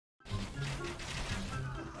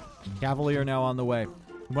Cavalier now on the way.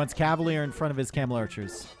 He wants Cavalier in front of his camel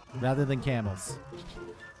archers rather than camels.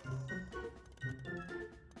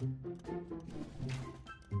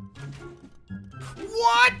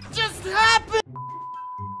 What just happened?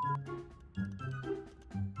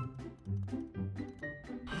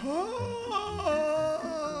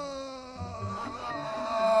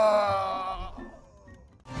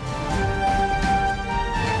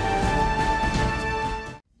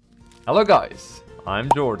 Hello guys, I'm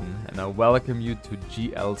Jordan and I welcome you to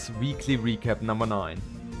GL's weekly recap number 9.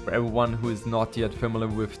 For everyone who is not yet familiar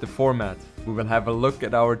with the format, we will have a look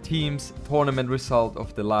at our team's tournament result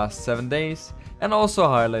of the last 7 days and also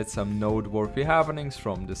highlight some noteworthy happenings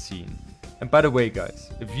from the scene. And by the way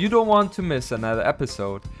guys, if you don't want to miss another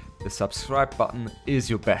episode, the subscribe button is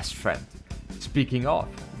your best friend. Speaking of,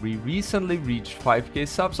 we recently reached 5k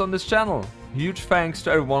subs on this channel. Huge thanks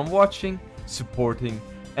to everyone watching, supporting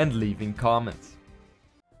and leaving comments.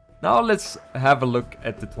 Now let's have a look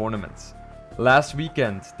at the tournaments. Last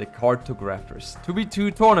weekend, the Cartographers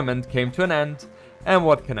 2v2 tournament came to an end, and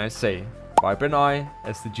what can I say? Viper and I,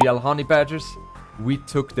 as the GL Honey Badgers, we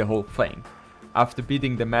took the whole thing. After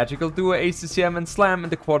beating the magical duo ACCM and Slam in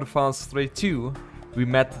the quarterfinals 3-2, we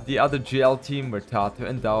met the other GL team where Tato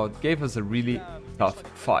and Dowd gave us a really tough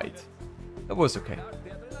fight. It was okay.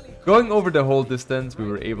 Going over the whole distance, we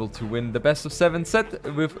were able to win the best of 7 set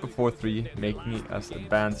with a 4-3, making us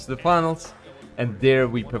advance to the finals, and there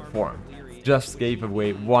we performed. Just gave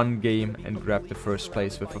away one game and grabbed the first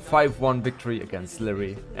place with a 5-1 victory against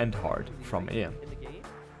Larry and Hard from AM.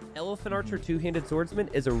 Elephant Archer two-handed swordsman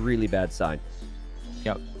is a really bad sign.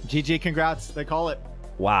 Yep. GG, congrats. They call it.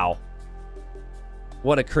 Wow.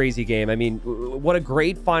 What a crazy game. I mean, what a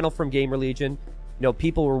great final from Gamer Legion. You know,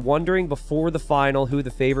 people were wondering before the final who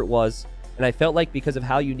the favorite was, and I felt like because of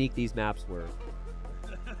how unique these maps were.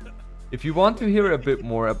 If you want to hear a bit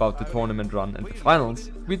more about the tournament run and the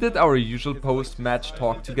finals, we did our usual post-match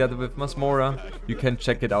talk together with Masmora. You can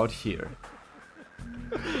check it out here.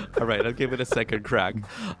 Alright, I'll give it a second crack.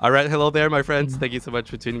 Alright, hello there my friends. Thank you so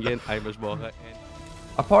much for tuning in. I'm Masmora.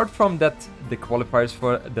 Apart from that, the qualifiers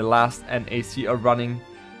for the last NAC are running.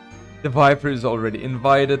 The Viper is already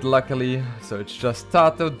invited, luckily, so it's just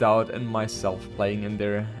Tato, Dowd and myself playing in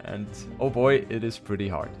there, and oh boy, it is pretty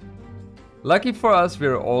hard. Lucky for us, we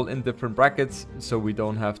are all in different brackets, so we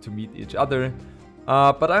don't have to meet each other,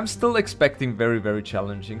 but I'm still expecting very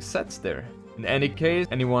challenging sets there. In any case,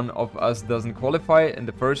 anyone of us doesn't qualify in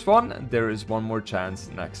the first one, there is one more chance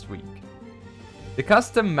next week. The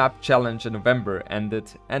custom map challenge in November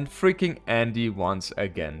ended, and freaking Andy once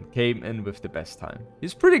again came in with the best time.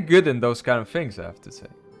 He's pretty good in those kind of things, I have to say.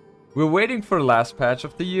 We're waiting for the last patch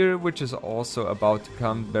of the year, which is also about to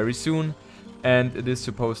come very soon, and it is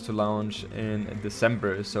supposed to launch in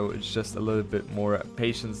December, so it's just a little bit more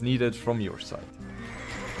patience needed from your side.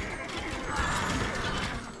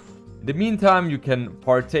 In the meantime, you can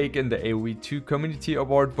partake in the AoE 2 Community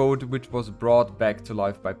Award vote, which was brought back to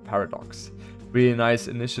life by Paradox. Really nice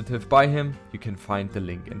initiative by him, you can find the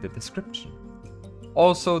link in the description.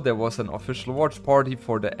 Also, there was an official watch party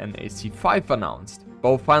for the NAC 5 announced.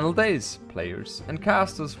 Both final days, players and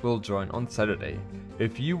casters will join on Saturday.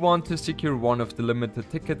 If you want to secure one of the limited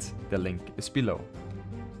tickets, the link is below.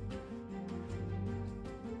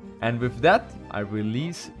 And with that, I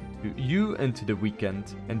release you into the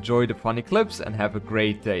weekend. Enjoy the funny clips and have a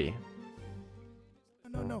great day.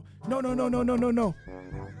 No.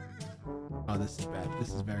 Oh, this is bad.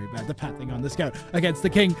 This is very bad. The pathing on the scout against the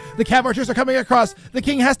king. The cav archers are coming across. The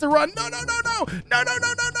king has to run. No. He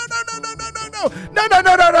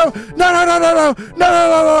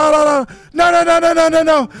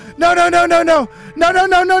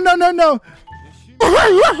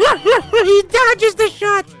dodges the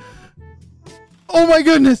shot. Oh my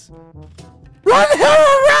goodness. Run,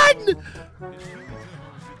 Hera, run!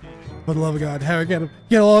 For the love of God, Hera, get him.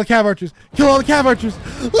 Get all the cav archers. Kill all the cav archers.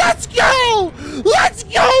 Let's go! Let's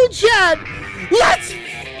go, Chad! Let's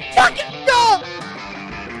fucking go!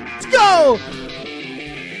 Let's go!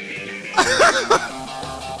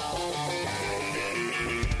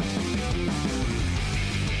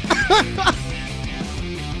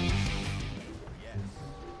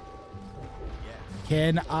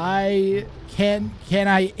 Can I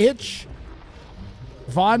itch?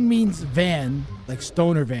 Von means van, like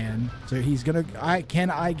stoner van. So he's gonna. Can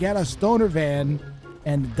I get a stoner van?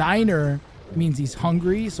 And diner means he's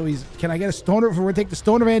hungry. So he's. Can I get a stoner? We're gonna take the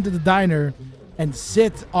stoner van to the diner and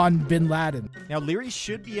sit on Bin Laden. Now Leary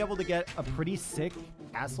should be able to get a pretty sick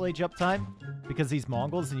Castle Age uptime because he's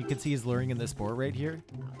Mongols, and you can see he's luring in this boar right here.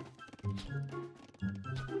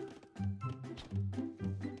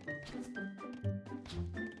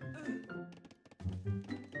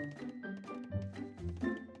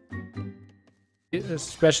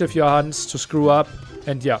 especially if your Hans to screw up.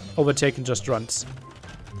 And yeah, overtaken just runs.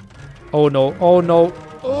 Oh no, oh no.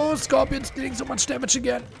 Oh, Scorpion's dealing so much damage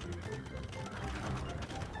again.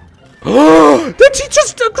 Oh, did he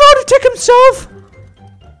just ground attack himself?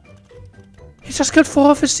 He just killed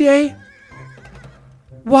 4 of his CA.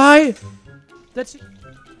 Why? That's...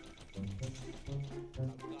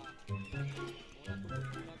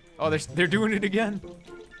 Oh, they're doing it again.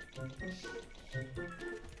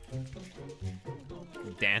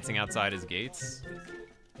 Dancing outside his gates.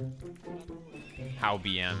 How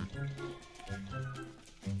BM.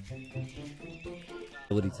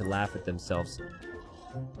 Ability to laugh at themselves.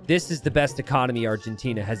 This is the best economy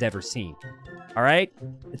Argentina has ever seen. All right?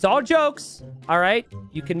 It's all jokes. All right?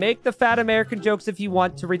 You can make the fat American jokes if you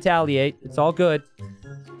want to retaliate. It's all good.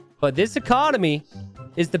 But this economy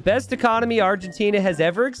is the best economy Argentina has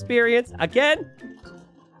ever experienced. Again,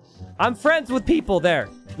 I'm friends with people there.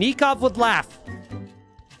 Nikov would laugh.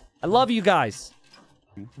 I love you guys.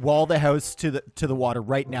 Wall the house to the water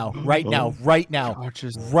right now. Right now. Right now.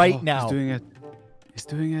 Archers. Right now. He's doing it. He's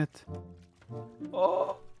doing it.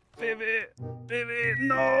 Oh, baby,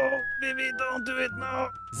 no, baby, don't do it, no.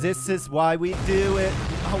 This is why we do it.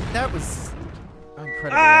 Oh, that was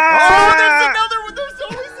incredible. Oh, there's another one. There's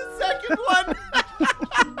always a second one.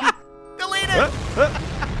 Delete it.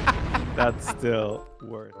 That's still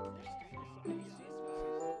worth.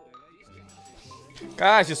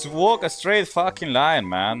 Guys, just walk a straight fucking line,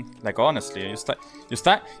 man. Like, honestly, you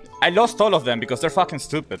start. I lost all of them because they're fucking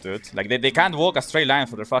stupid, dude. Like, they can't walk a straight line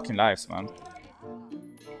for their fucking lives, man.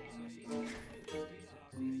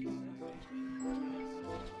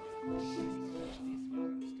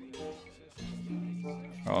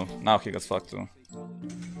 Oh, now he gets fucked too.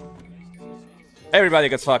 Everybody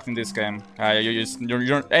gets fucked in this game.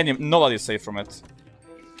 Nobody's safe from it.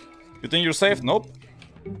 You think you're safe? Nope.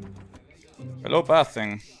 Hello, path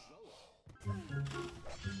thing.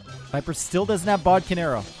 Viper still doesn't have Bodkin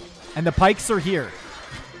arrow. And the pikes are here.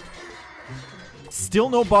 Still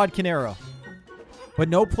no Bodkin arrow. But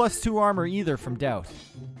no +2 armor either from Doubt.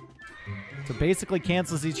 So basically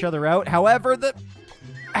cancels each other out. However,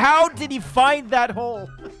 how did he find that hole?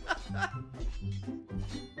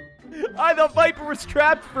 I thought Viper was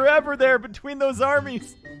trapped forever there between those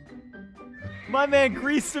armies. My man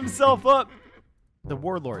greased himself up. The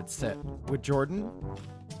Warlord set with Jordan.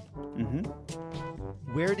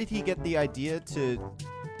 Where did he get the idea to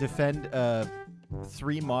defend a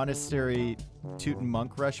 3 monastery Teuton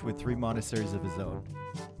monk rush with 3 monasteries of his own?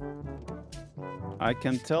 I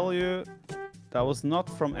can tell you that was not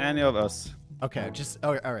from any of us. Okay,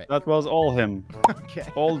 all right. That was all him. Okay.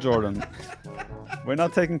 All Jordan. We're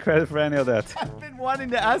not taking credit for any of that. I've been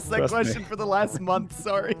wanting to ask that Trust question me. for the last month,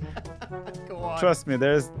 sorry. Go on. Trust me,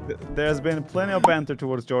 there's been plenty of banter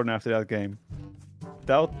towards Jordan after that game.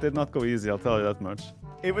 Doubt did not go easy, I'll tell you that much.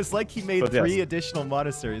 It was like he made But 3 yes. additional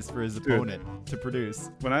monasteries for his opponent to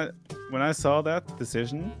produce. When I saw that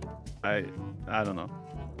decision, I don't know.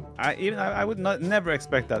 I would never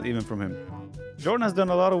expect that even from him. Jordan has done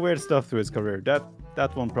a lot of weird stuff through his career.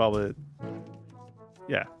 That one probably,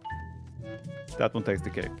 yeah. That one takes the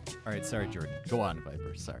cake. All right, sorry, Jordan. Go on,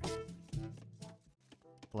 Viper. Sorry.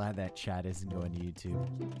 Glad that chat isn't going to YouTube.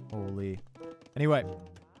 Holy. Anyway,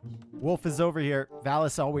 Wolf is over here.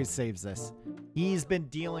 Valis always saves us. He's been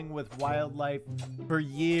dealing with wildlife for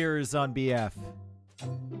years on BF.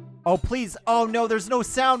 Oh, please. Oh, no, there's no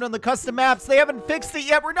sound on the custom maps. They haven't fixed it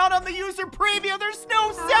yet. We're not on the user preview. There's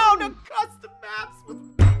no sound on custom maps.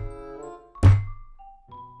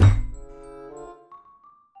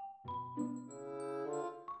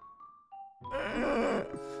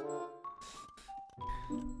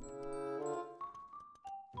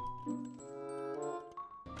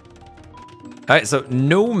 Alright, so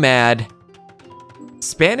Nomad.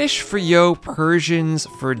 Spanish for yo, Persians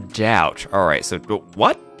for Doubt. Alright, so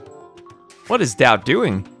what? What is Doubt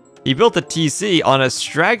doing? He built a TC on a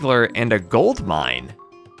straggler and a gold mine.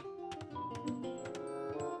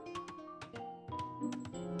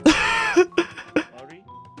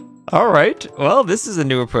 Alright, well, this is a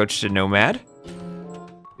new approach to Nomad.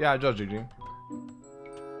 Yeah, just GG.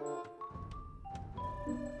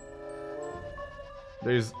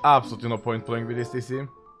 There is absolutely no point playing with this TC.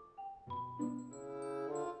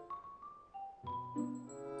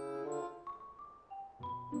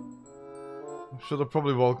 Should have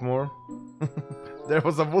probably walked more. There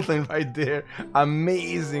was a woodline right there.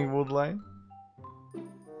 Amazing woodline.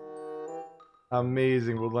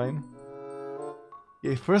 Amazing woodline.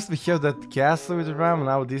 Yeah, first we have that castle with the ram,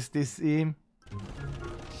 now this TC.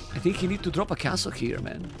 I think you need to drop a castle here,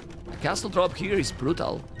 man. A castle drop here is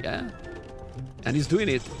brutal, yeah. And he's doing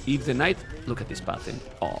it in the night. Look at this pattern.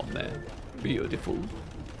 Oh man, beautiful.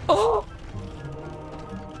 Oh!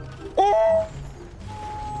 Oh!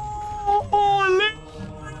 Holy!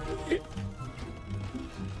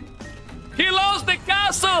 He lost the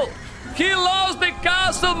castle! He lost the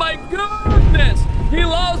castle, my goodness! He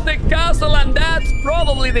lost the castle, and that's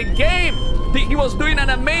probably the game. He was doing an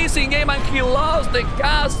amazing game and he lost the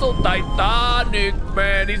castle. Titanic,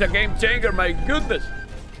 man. He's a game changer, my goodness.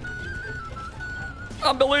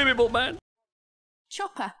 Unbelievable, man.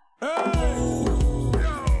 Chopper.